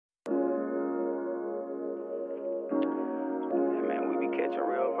catching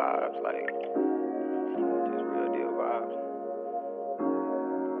real vibes, like just real deal vibes.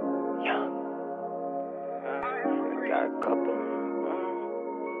 Yeah. Got a couple.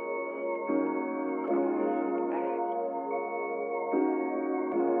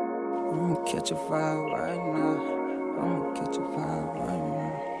 I'ma catch a vibe right now. I'ma catch a vibe right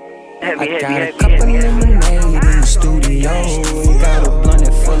now. Heavy, I got a couple lemonade in the studio. Got a blunt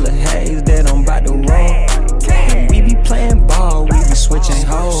full of haze that I'm about to roll. And we be playing ball, we be switching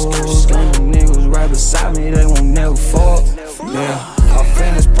hoes. Them niggas right beside me, they won't never fall. Yeah, I'm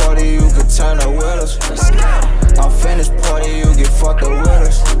finished party, you can turn up with us. I'm finished party, you get fucked up with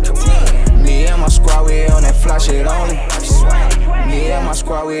us. Me and my squad, we on that fly shit only. Me and my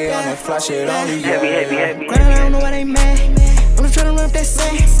squad, we on that fly shit only. heavy. I don't know why they mad. I'm just tryna run up that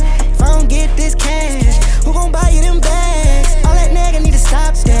sack. If I don't get this cash, who gon' buy you them bags? All that nigga need to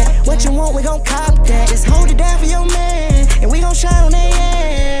stop that. What you want, we gon' cop that. Just hold it down for your man, and we gon' shine on their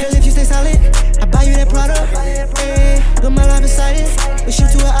ass. Cause if you stay solid, I buy you that product. Hey, put my life inside it, we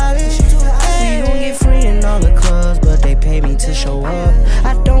shoot to an island. We gon' get free in all the clubs, but they pay me to show up.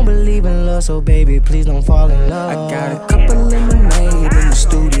 I don't believe in love, so baby, please don't fall in love. I got a couple lemonade in the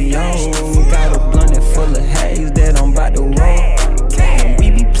studio. Got a blunt full of haze that I'm about to roll. And we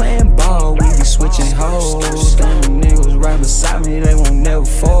be playing ball, we be switching hoes. Them niggas right beside me, they won't never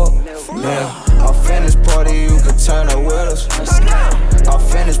fall. Yeah, I'm finished party, you can turn up with us. I'm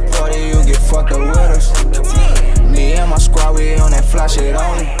finished party, you get fucked up with us. Me and my squad, we on that fly shit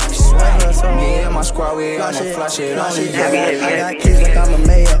only. Me and my squad, we on that fly shit only. I got kids like I'm a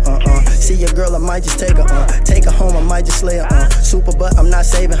mayor, See your girl, I might just take her, Take her home, I might just slay her, Super, but I'm not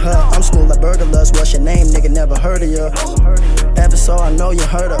saving her. I'm school like burglars, what's your name, nigga, never heard of you. FSO, I know you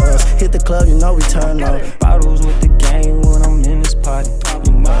heard of us. Hit the club, you know we turn up. Bottles with the gang when I'm in this party.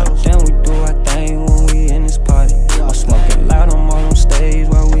 You know, then we do our thing when we in this party. I'm smoking loud, I'm on stage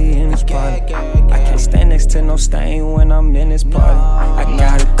while we in this party. I can't stand next to no stain when I'm in this party. I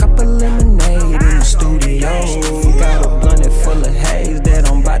got a couple lemonade in the studio. Got a blunt full of haze that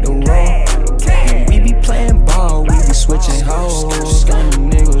I'm about to roll. And we be playing ball, we be switching hoes.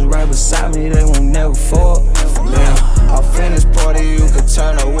 Them niggas right beside me, they won't never fall. Yeah, I'm finished party, you can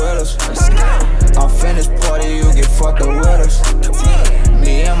turn up with us. I'm finished party, you get fucked up with us.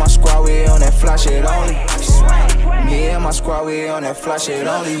 Me and my squad, we on that fly shit only. Me and my squad, we on that fly shit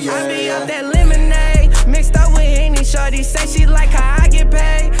only. I be up that lemonade, mixed up with any shorty. Say she like how I get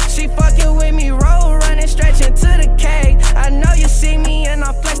paid. She fucking with me, roll running, stretching to the K. I know you see me and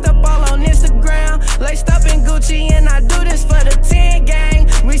I flexed up all on Instagram. Laced up in Gucci and I do this for the 10 gang.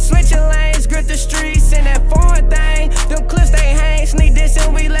 We switching lanes, grip the streets in that foreign thing. Them clips they hang, sneak this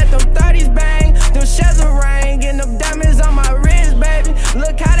and we let them 30s bang. Them shells are ring and them diamonds on my wrist, baby.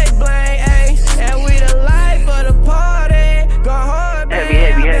 Look how they bling, ayy. And we the life of the party. Go hard,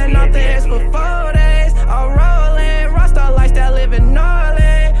 baby. Been off the ass for 4 days. I'm rolling, rockstar lifestyle, living gnarly.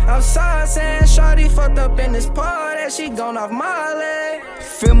 I'm saucing, shorty fucked up in this party. She gone off Molly.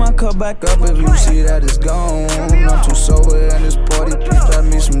 Fill my cup back up if you see that it's gone. I'm too sober in this party, please drop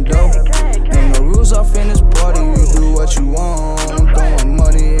me some dough. Ain't no rules off in this party, you do what you want. Throwing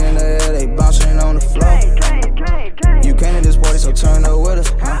money in the air, they bouncing on the floor. You came to this party, so turn up with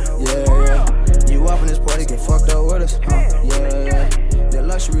us, yeah. You up in this party, get fucked up with us, yeah. That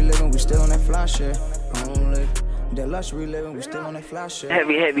luxury living, we still on that fly shit. That luxury living, we still on that fly shit.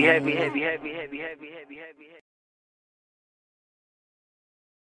 Heavy.